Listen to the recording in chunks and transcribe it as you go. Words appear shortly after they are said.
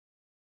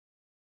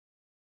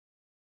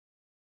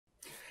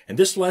In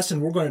this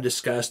lesson, we're going to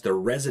discuss the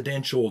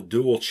residential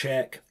dual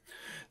check.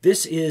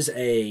 This is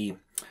a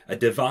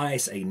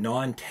device, a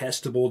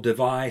non-testable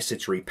device.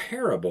 It's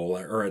repairable,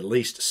 or at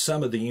least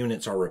some of the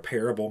units are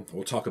repairable.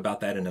 We'll talk about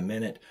that in a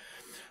minute.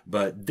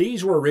 But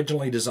these were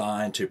originally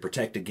designed to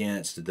protect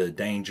against the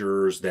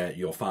dangers that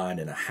you'll find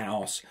in a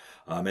house.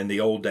 In the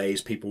old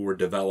days, people were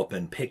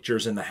developing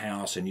pictures in the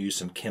house and use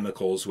some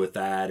chemicals with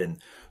that, and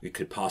we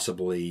could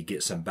possibly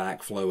get some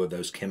backflow of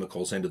those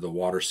chemicals into the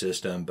water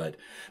system. But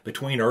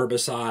between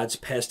herbicides,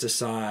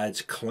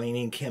 pesticides,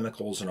 cleaning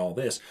chemicals, and all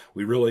this,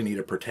 we really need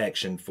a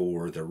protection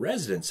for the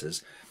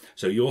residences.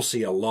 So you'll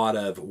see a lot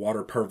of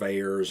water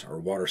purveyors or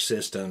water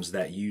systems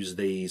that use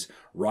these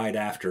right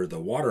after the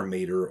water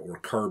meter or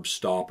curb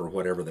stop or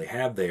whatever they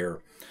have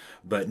there.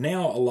 But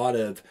now a lot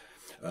of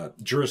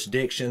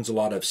jurisdictions, a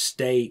lot of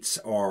states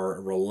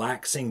are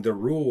relaxing the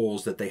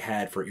rules that they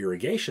had for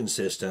irrigation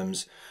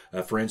systems.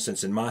 For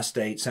instance, in my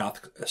state,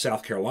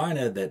 South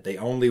Carolina, that they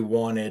only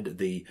wanted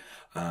the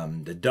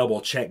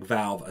double check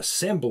valve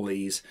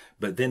assemblies,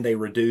 but then they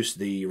reduced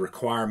the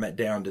requirement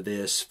down to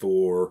this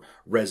for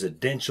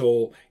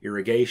residential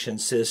irrigation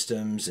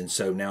systems. And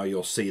so now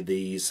you'll see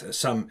these,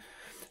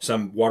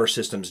 some water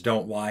systems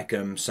don't like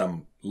them,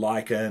 some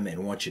like them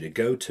and want you to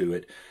go to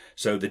it.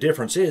 So the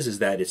difference is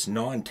that it's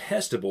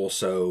non-testable.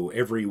 So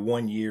every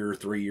 1 year,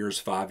 3 years,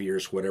 5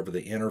 years, whatever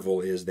the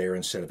interval is there,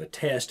 instead of a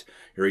test,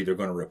 you're either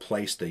going to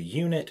replace the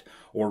unit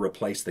or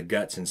replace the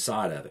guts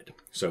inside of it.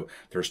 So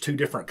there's two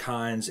different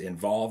kinds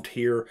involved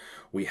here.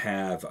 We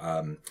have,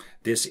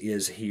 this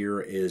is here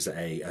is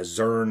a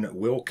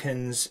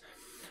Zurn-Wilkins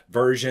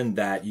version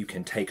that you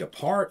can take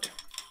apart.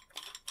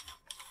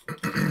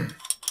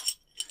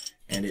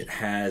 And it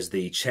has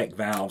the check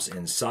valves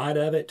inside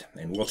of it,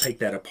 and we'll take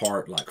that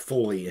apart like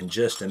fully in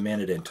just a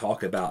minute and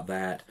talk about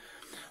that.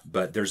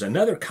 But there's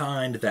another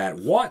kind that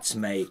Watts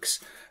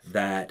makes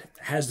that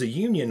has the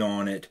union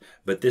on it,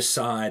 but this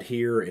side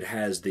here, it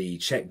has the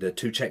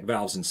two check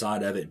valves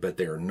inside of it, but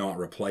they're not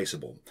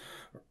replaceable.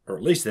 Or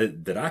at least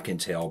that I can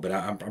tell, but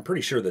I'm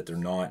pretty sure that they're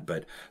not.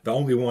 But the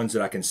only ones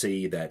that I can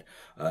see that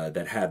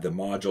that have the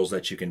modules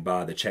that you can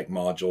buy, the check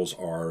modules,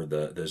 are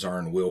the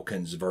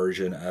Zurn-Wilkins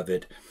version of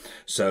it.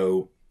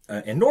 So,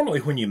 and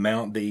normally when you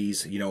mount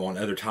these, you know, on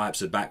other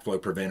types of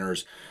backflow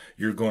preventers,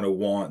 you're going to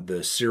want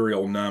the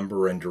serial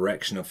number and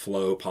direction of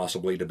flow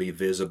possibly to be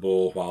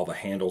visible while the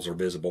handles are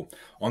visible.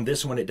 On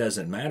this one, it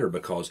doesn't matter,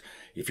 because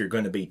if you're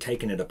going to be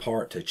taking it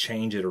apart to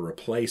change it or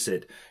replace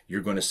it,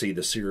 you're going to see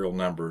the serial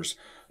numbers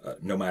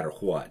no matter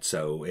what.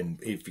 So,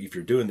 and if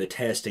you're doing the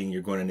testing,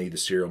 you're going to need the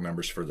serial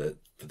numbers for the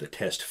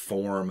test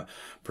form.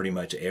 Pretty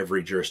much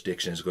every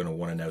jurisdiction is going to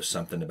want to know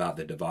something about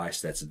the device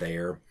that's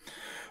there.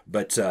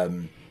 But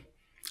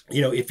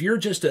you know, if you're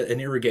just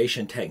an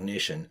irrigation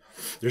technician,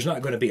 there's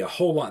not going to be a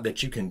whole lot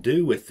that you can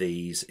do with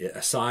these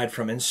aside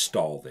from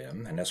install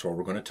them, and that's what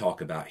we're going to talk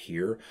about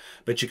here.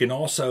 But you can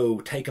also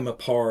take them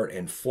apart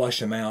and flush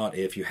them out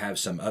if you have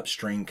some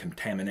upstream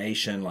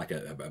contamination, like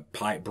a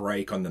pipe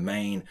break on the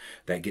main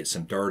that gets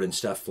some dirt and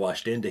stuff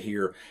flushed into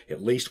here.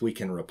 At least we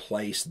can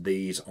replace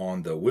these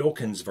on the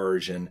Wilkins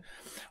version,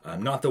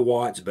 not the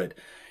Watts, but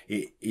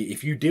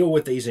if you deal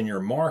with these in your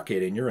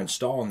market and you're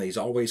installing these,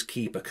 always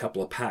keep a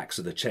couple of packs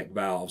of the check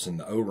valves and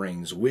the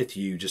O-rings with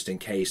you, just in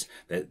case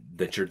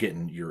that you're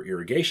getting, your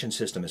irrigation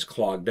system is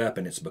clogged up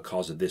and it's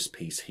because of this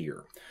piece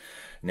here.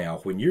 Now,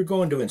 when you're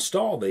going to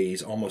install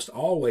these, almost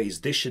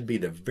always this should be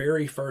the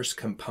very first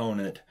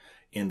component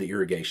in the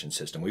irrigation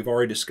system. We've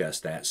already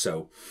discussed that.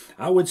 So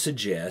I would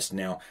suggest,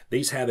 now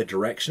these have a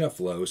direction of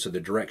flow. So the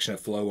direction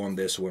of flow on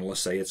this one, let's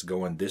say it's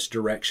going this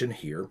direction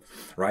here,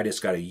 right? It's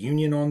got a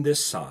union on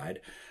this side.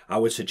 I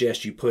would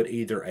suggest you put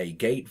either a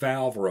gate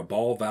valve or a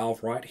ball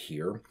valve right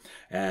here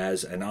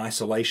as an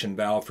isolation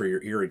valve for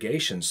your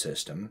irrigation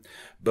system.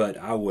 But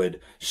I would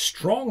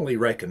strongly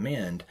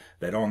recommend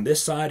that on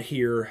this side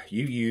here,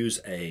 you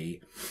use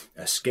a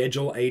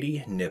Schedule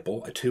 80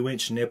 nipple, a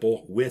 2-inch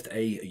nipple with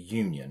a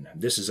union.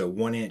 This is a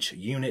 1-inch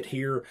unit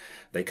here.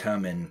 They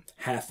come in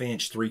 1/2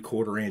 inch,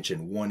 3/4 inch,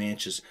 and 1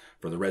 inches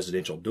for the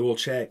residential dual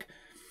check.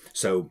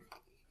 So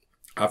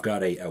I've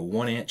got a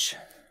 1-inch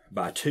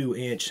by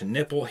 2-inch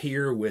nipple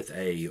here with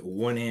a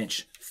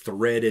 1-inch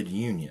threaded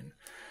union.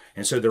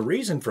 And so the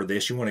reason for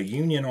this, you want a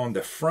union on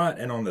the front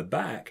and on the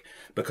back,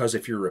 because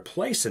if you're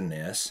replacing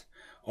this,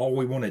 all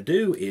we want to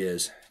do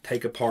is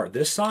take apart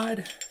this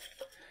side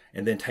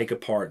and then take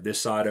apart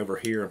this side over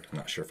here. I'm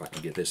not sure if I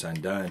can get this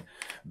undone,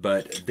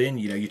 but then,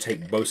 you know, you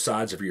take both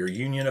sides of your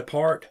union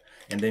apart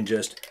and then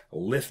just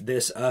lift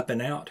this up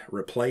and out,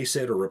 replace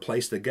it or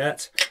replace the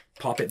guts,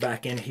 pop it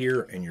back in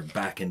here, and you're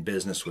back in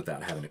business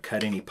without having to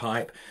cut any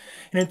pipe.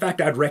 And in fact,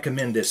 I'd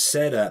recommend this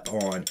setup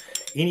on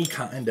any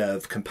kind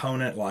of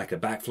component like a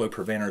backflow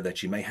preventer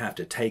that you may have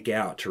to take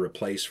out to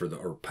replace for the,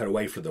 or put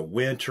away for the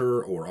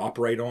winter or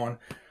operate on.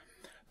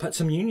 Put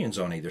some unions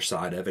on either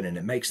side of it, and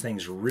it makes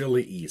things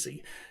really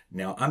easy.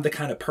 Now, I'm the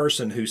kind of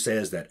person who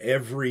says that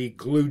every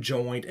glue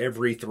joint,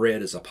 every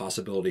thread is a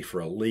possibility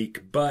for a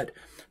leak, but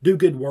do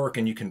good work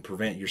and you can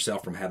prevent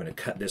yourself from having to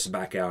cut this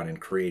back out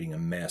and creating a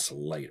mess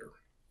later.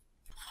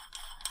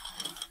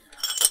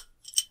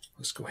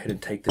 Let's go ahead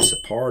and take this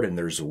apart, and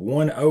there's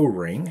one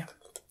O-ring,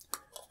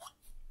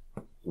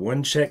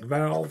 one check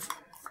valve,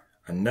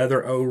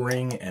 another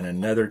O-ring, and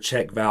another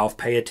check valve.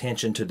 Pay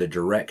attention to the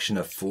direction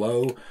of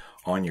flow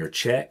on your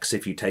checks.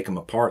 If you take them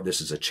apart,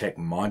 this is a check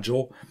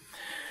module.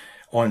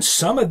 On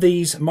some of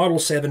these Model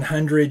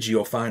 700s,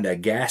 you'll find a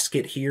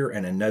gasket here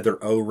and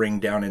another O-ring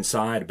down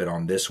inside, but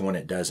on this one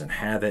it doesn't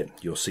have it.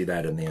 You'll see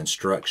that in the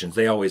instructions.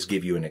 They always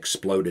give you an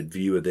exploded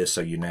view of this so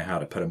you know how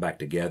to put them back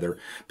together.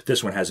 But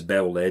this one has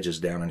beveled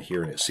edges down in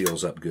here and it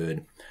seals up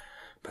good.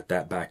 Put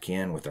that back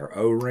in with our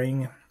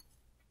O-ring,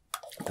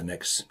 the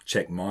next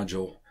check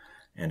module,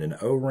 and an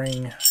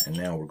O-ring. And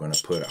now we're going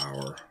to put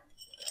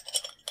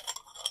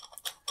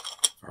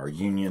our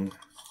union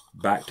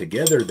back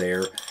together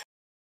there.